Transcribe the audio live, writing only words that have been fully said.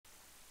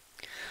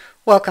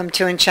Welcome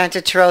to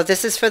Enchanted Tarot.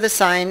 This is for the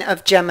sign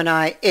of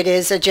Gemini. It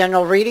is a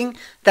general reading.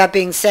 That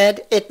being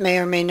said, it may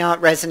or may not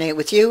resonate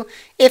with you.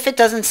 If it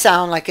doesn't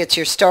sound like it's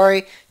your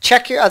story,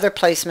 check your other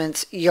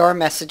placements. Your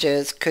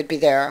messages could be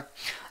there.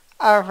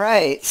 All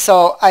right.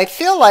 So I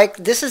feel like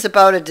this is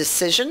about a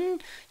decision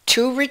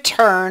to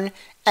return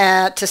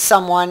to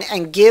someone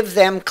and give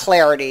them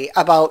clarity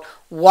about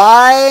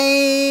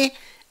why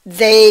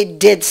they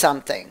did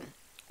something,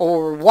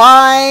 or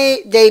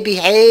why they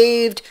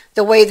behaved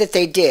the way that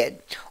they did,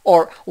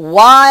 or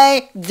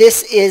why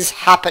this is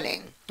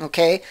happening.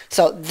 Okay,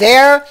 so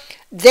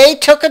they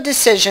took a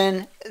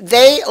decision,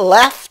 they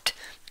left,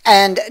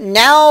 and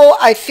now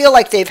I feel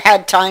like they've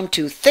had time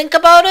to think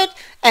about it,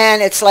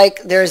 and it's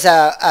like there's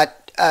a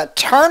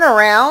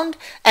turnaround,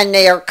 and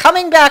they are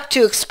coming back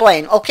to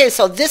explain, okay,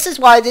 so this is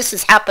why this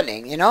is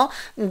happening,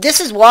 this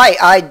is why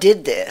I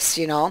did this,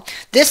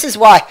 this is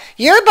why.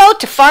 You're about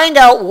to find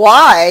out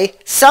why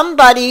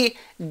somebody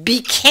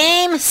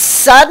became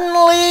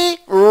suddenly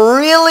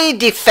really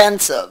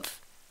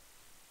defensive.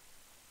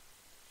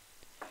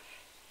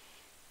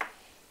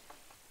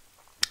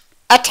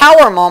 A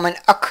tower moment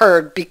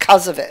occurred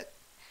because of it.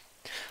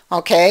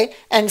 Okay,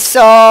 and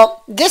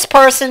so this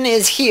person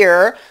is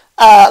here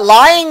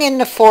lying in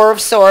the Four of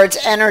Swords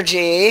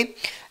energy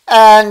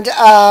and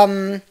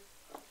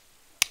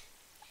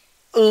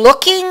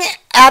looking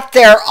at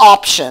their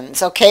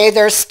options. Okay,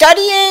 they're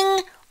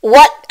studying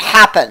what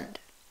happened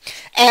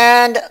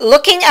and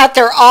looking at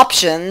their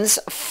options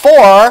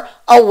for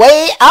a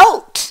way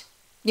out.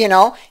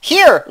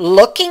 Here,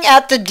 looking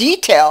at the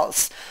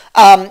details,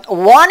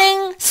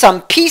 wanting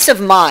some peace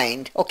of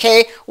mind.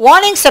 Okay,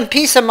 wanting some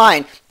peace of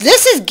mind.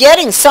 This is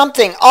getting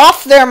something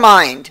off their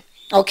mind.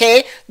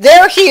 Okay,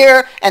 they're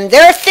here and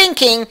they're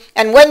thinking,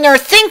 and when they're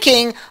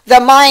thinking, the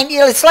mind,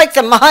 it's like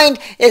the mind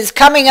is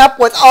coming up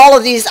with all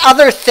of these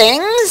other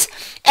things,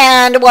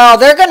 and well,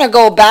 they're going to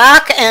go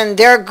back and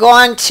they're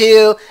going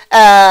to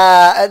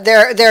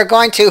they're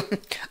going to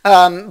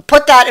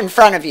put that in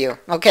front of you.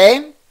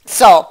 Okay,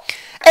 so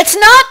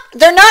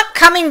they're not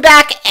coming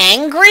back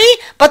angry,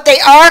 but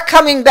they are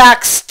coming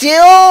back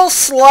still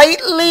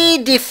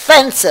slightly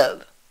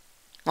defensive.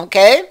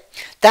 Okay,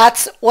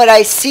 that's what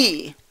I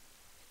see.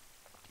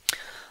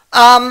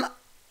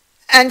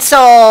 And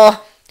so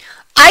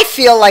I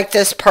feel like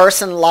this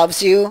person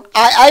loves you.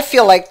 I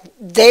feel like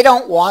they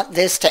don't want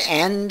this to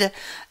end.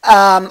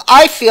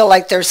 I feel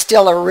like there's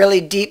still a really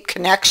deep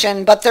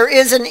connection, but there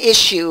is an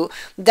issue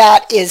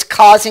that is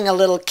causing a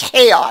little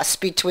chaos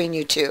between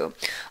you two.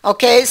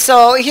 Okay,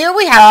 so here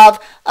we have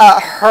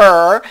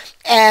her,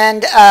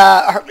 and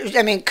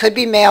could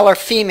be male or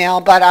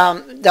female, but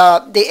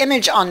the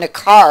image on the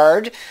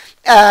card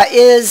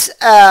is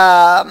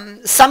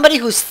somebody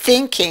who's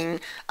thinking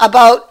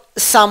about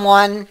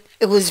someone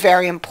who's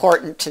very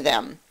important to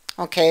them.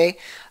 Okay,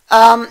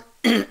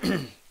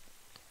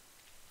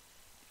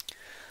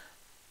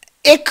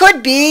 it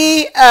could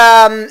be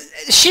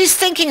she's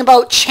thinking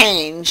about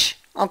change.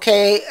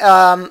 Okay,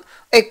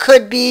 it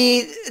could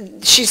be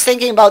she's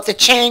thinking about the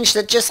change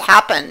that just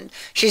happened.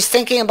 She's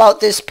thinking about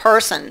this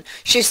person.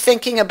 She's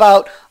thinking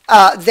about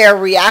their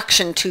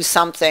reaction to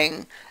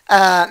something.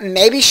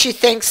 Maybe she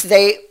thinks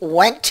they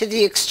went to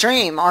the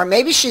extreme, or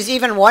maybe she's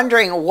even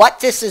wondering what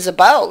this is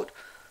about,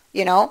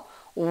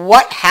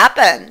 what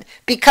happened,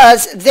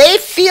 because they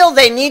feel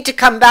they need to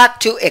come back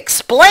to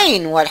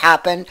explain what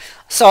happened.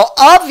 So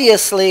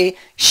obviously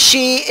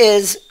she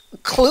is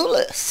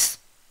clueless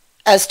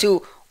as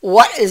to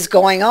what is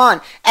going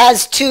on,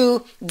 as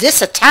to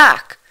this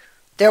attack.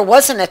 There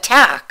was an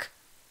attack,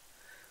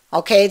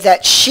 okay,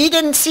 that she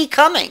didn't see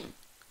coming.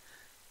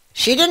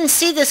 She didn't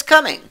see this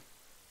coming.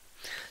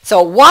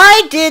 So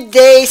why did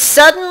they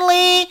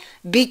suddenly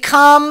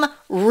become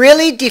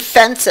really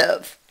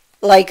defensive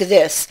like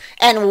this?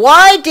 And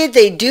why did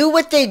they do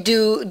what they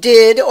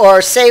did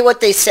or say what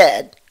they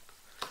said?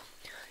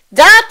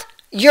 That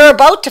you're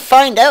about to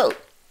find out.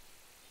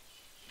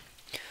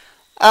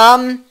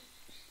 I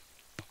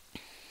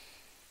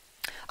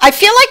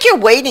feel like you're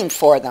waiting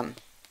for them.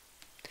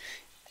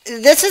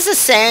 This is the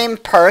same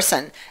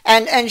person,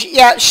 and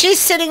yeah, she's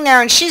sitting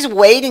there and she's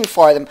waiting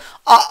for them.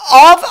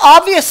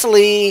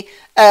 Obviously,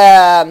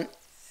 the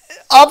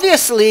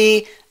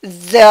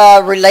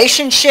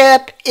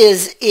relationship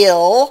is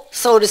ill,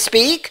 so to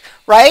speak,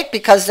 right?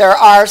 Because there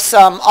are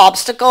some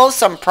obstacles,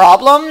 some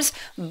problems,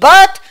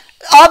 but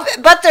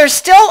there's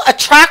still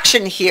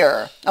attraction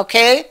here.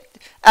 Okay,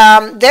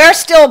 they're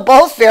still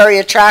both very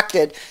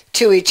attracted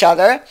to each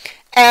other,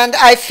 and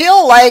I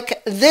feel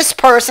like this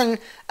person.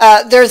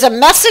 There's a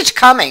message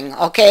coming,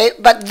 okay,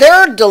 but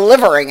they're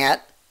delivering it,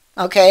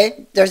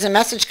 okay? There's a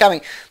message coming.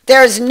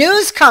 There's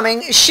news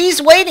coming.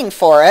 She's waiting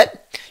for it.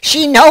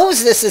 She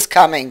knows this is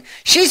coming.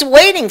 She's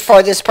waiting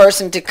for this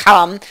person to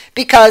come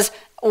because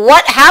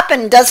what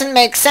happened doesn't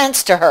make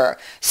sense to her.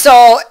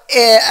 So,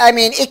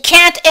 it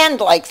can't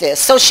end like this.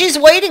 So she's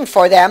waiting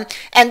for them,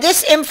 and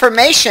this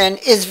information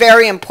is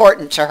very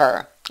important to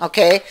her,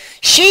 Okay,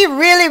 she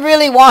really,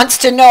 really wants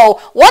to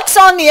know what's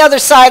on the other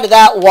side of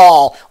that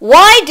wall.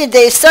 Why did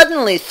they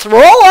suddenly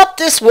throw up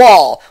this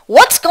wall?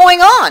 What's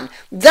going on?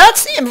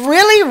 That's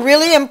really,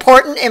 really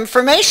important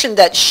information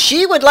that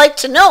she would like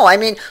to know. I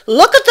mean,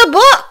 look at the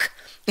book.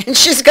 And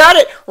she's got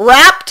it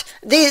wrapped,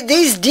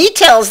 these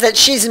details that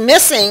she's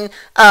missing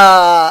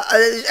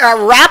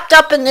are wrapped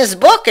up in this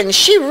book, and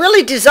she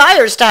really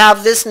desires to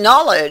have this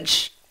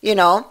knowledge, you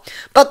know.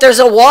 But there's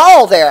a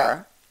wall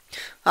there.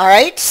 All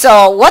right,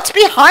 so what's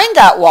behind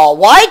that wall?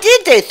 Why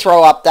did they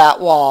throw up that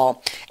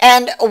wall?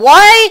 And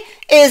why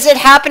is it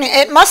happening?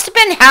 It must have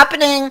been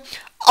happening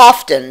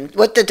often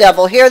with the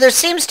devil here. There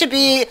seems to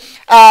be,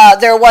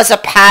 there was a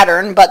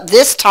pattern, but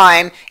this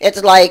time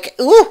it's like,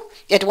 ooh,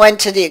 it went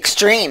to the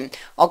extreme.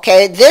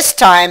 Okay, this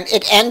time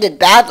it ended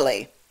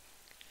badly.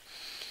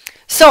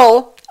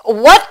 So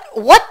what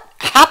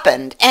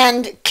happened,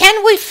 and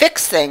can we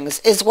fix things,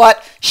 is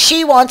what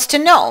she wants to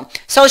know.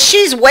 So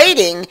she's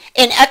waiting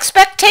in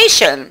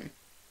expectation,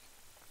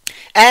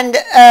 and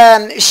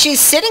she's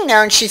sitting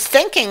there and she's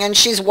thinking and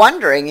she's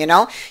wondering, you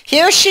know.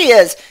 Here she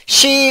is,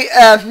 she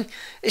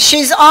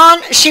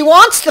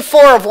wants the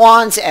Four of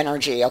Wands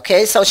energy,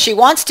 okay? So she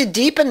wants to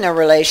deepen the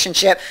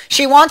relationship.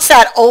 She wants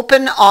that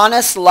open,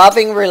 honest,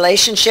 loving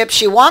relationship.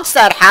 She wants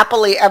that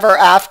happily ever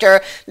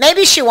after.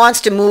 Maybe she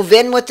wants to move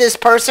in with this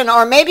person,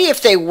 or maybe if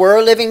they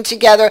were living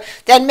together,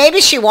 then maybe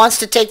she wants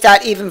to take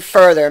that even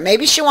further.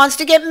 Maybe she wants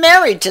to get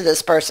married to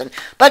this person.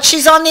 But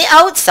she's on the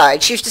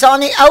outside. She's on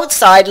the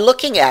outside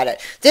looking at it.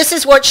 This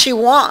is what she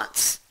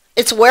wants.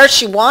 It's where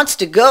she wants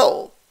to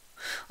go.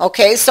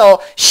 Okay,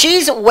 so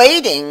she's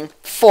waiting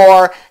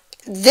for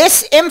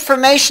this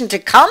information to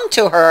come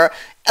to her.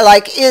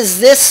 Like,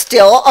 is this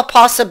still a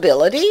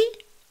possibility?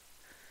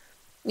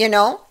 You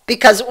know,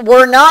 because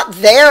we're not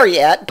there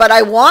yet, but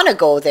I want to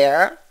go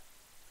there.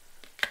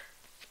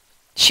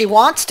 She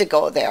wants to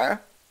go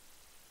there.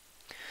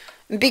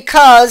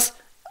 Because,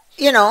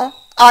 you know,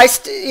 I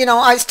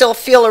still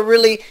feel a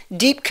really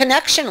deep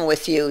connection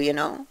with you, you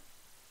know.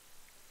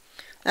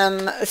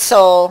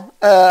 So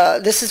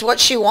this is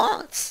what she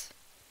wants.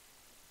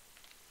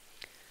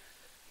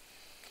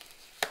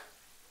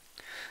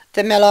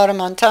 The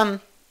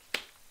Melaramantam.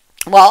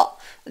 Well,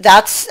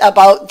 that's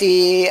about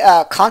the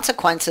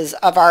consequences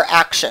of our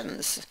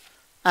actions.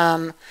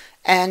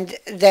 And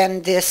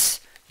then this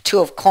Two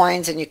of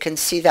Coins, and you can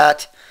see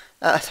that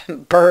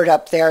bird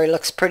up there. He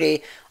looks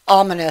pretty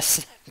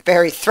ominous,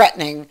 very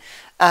threatening.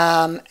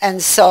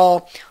 And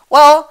so,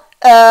 well,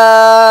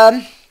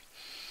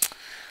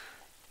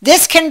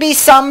 this can be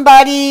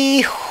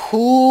somebody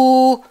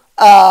who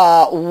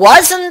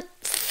wasn't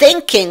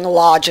thinking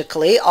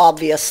logically,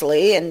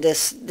 obviously, in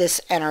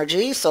this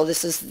energy. So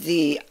this is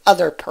the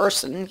other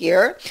person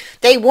here.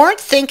 They weren't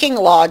thinking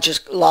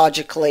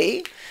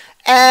logically.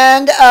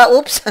 And,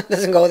 oops,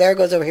 doesn't go there,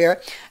 goes over here.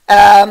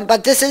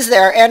 But this is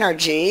their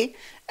energy.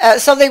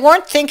 So they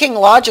weren't thinking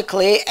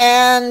logically,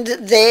 and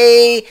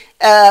they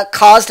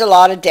caused a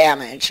lot of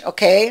damage,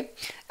 okay?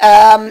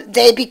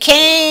 They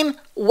became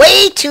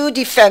way too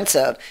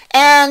defensive,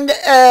 and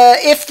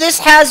if this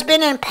has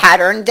been a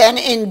pattern, then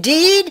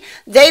indeed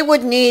they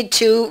would need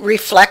to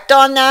reflect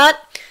on that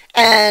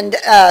and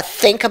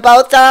think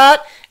about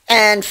that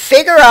and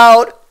figure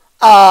out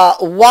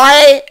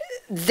why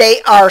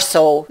they are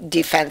so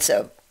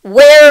defensive.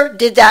 Where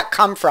did that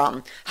come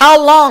from?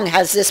 How long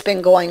has this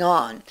been going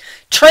on?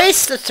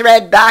 Trace the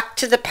thread back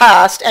to the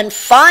past and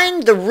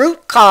find the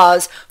root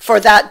cause for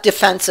that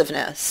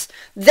defensiveness.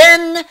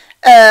 Then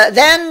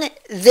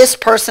this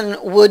person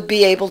would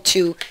be able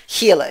to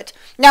heal it.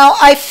 Now,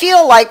 I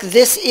feel like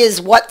this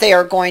is what they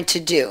are going to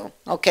do,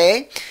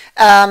 okay?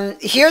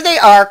 Here they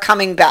are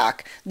coming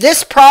back.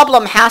 This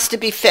problem has to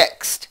be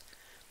fixed.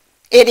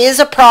 It is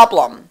a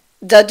problem.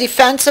 The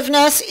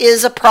defensiveness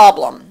is a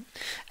problem.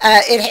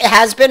 It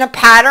has been a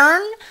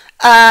pattern,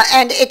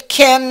 and it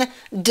can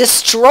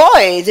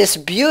destroy this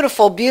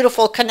beautiful,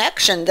 beautiful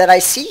connection that I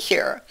see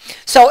here.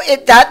 So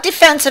that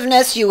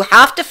defensiveness, you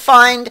have to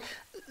find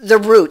the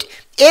root.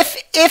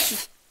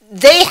 If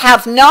they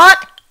have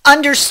not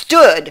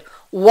understood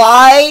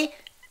why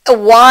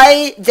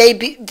they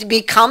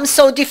become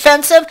so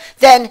defensive,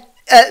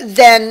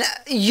 then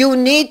you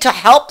need to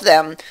help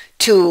them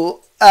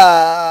to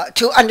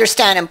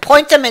understand and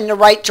point them in the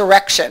right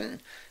direction.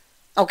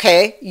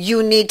 Okay,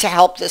 you need to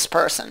help this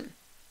person.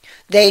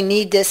 They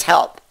need this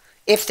help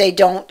if they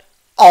don't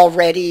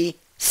already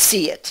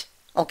see it.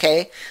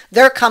 Okay,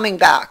 they're coming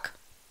back.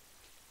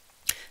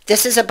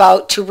 This is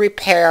about to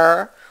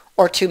repair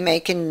or to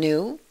make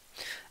anew.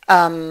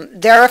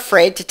 They're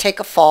afraid to take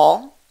a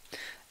fall.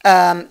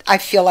 I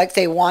feel like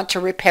they want to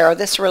repair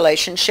this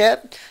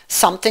relationship.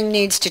 Something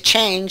needs to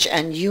change,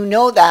 and you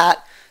know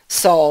that.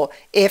 So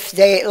if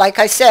they, like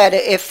I said,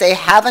 if they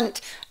haven't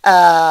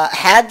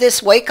had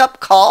this wake-up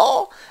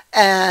call,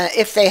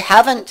 if they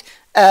haven't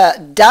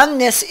done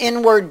this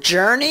inward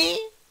journey,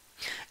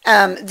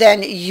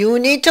 then you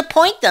need to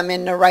point them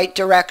in the right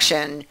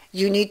direction.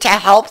 You need to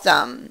help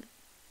them.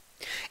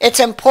 It's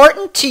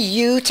important to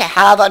you to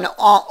have an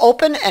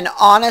open and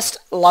honest,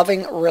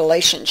 loving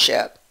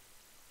relationship.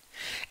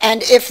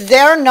 And if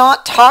they're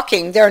not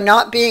talking, they're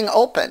not being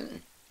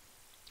open.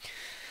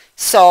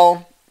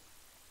 So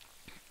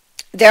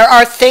there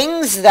are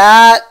things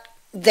that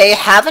they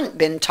haven't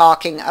been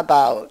talking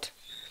about,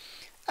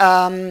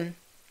 that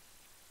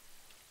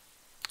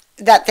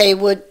they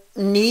would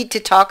need to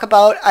talk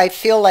about. I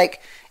feel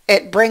like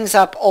it brings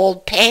up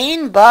old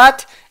pain,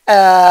 but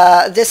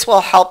this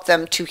will help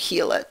them to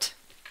heal it.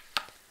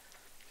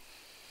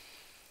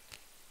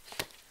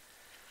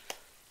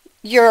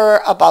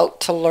 You're about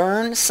to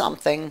learn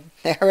something.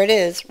 There it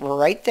is,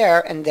 right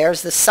there, and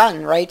there's the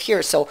sun right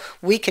here. So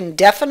we can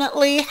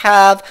definitely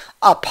have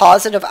a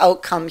positive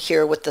outcome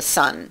here with the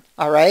sun,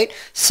 all right?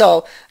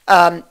 So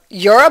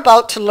you're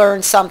about to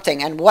learn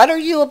something, and what are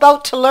you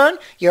about to learn?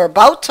 You're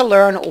about to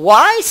learn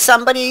why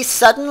somebody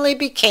suddenly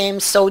became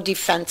so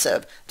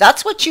defensive.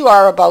 That's what you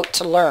are about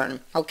to learn,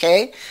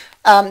 okay?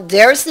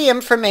 There's the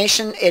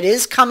information. It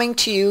is coming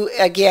to you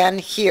again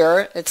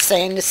here. It's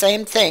saying the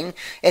same thing.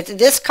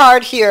 This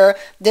card here,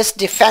 this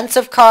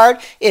defensive card,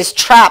 is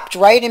trapped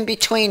right in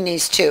between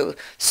these two.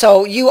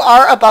 So you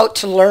are about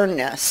to learn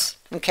this,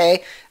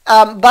 okay?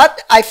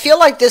 But I feel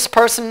like this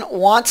person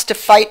wants to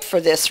fight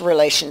for this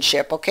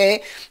relationship,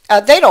 okay?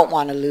 They don't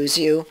want to lose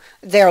you.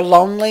 They're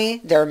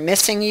lonely. They're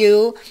missing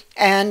you.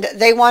 And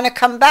they want to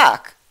come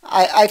back.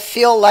 I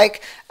feel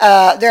like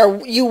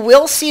you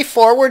will see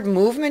forward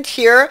movement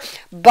here,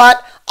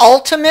 but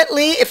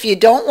ultimately, if you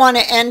don't want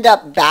to end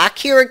up back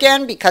here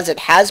again, because it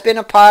has been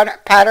a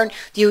pattern,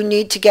 you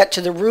need to get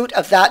to the root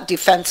of that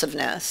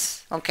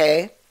defensiveness,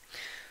 okay?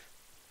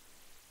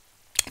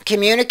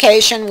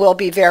 Communication will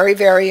be very,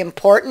 very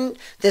important.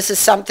 This is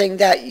something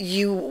that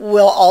you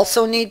will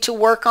also need to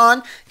work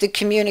on, the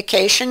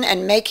communication,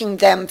 and making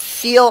them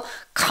feel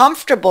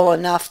comfortable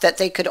enough that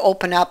they could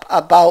open up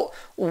about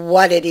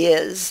what it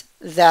is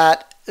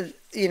that,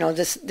 you know,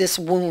 this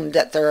wound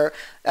that they're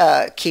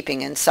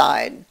keeping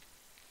inside.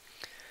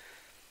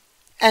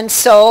 And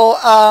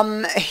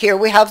so here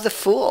we have the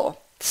Fool.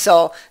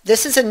 So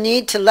this is a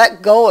need to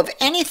let go of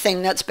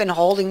anything that's been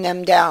holding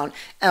them down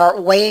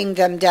or weighing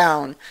them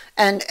down,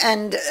 and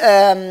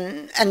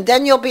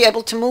then you'll be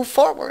able to move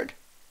forward.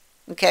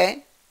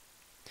 Okay.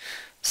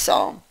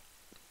 So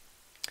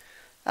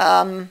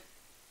that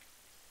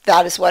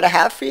is what I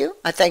have for you.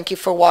 I thank you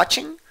for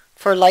watching,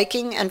 for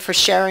liking, and for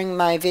sharing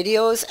my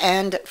videos,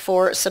 and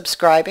for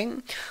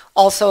subscribing.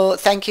 Also,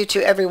 thank you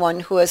to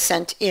everyone who has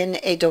sent in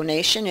a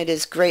donation. It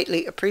is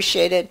greatly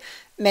appreciated.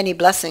 Many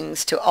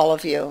blessings to all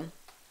of you.